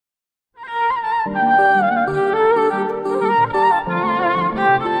Swing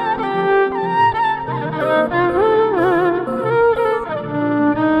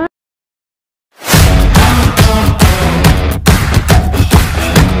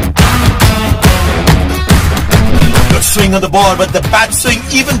on the ball, but the bat swing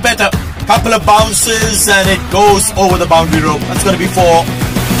even better. Couple of bounces and it goes over the boundary rope. That's going to be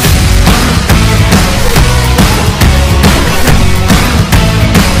 4.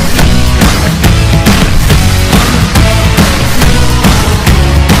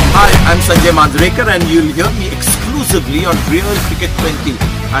 Hi, I'm Sanjay Majrekar and you'll hear me exclusively on Real Cricket 20.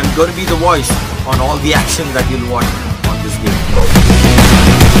 I'm going to be the voice on all the action that you'll watch on this game.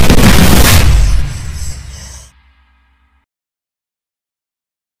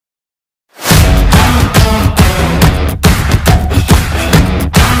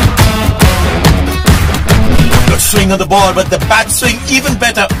 Swing on the ball, but the bat swing even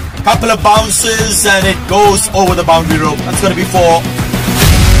better. Couple of bounces and it goes over the boundary rope. That's going to be 4.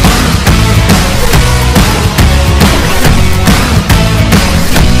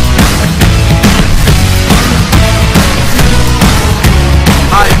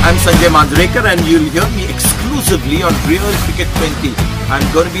 Hi, I'm Sanjay Majrekar and you'll hear me exclusively on Real Cricket 20. I'm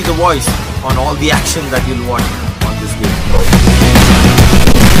going to be the voice on all the action that you'll watch on this game.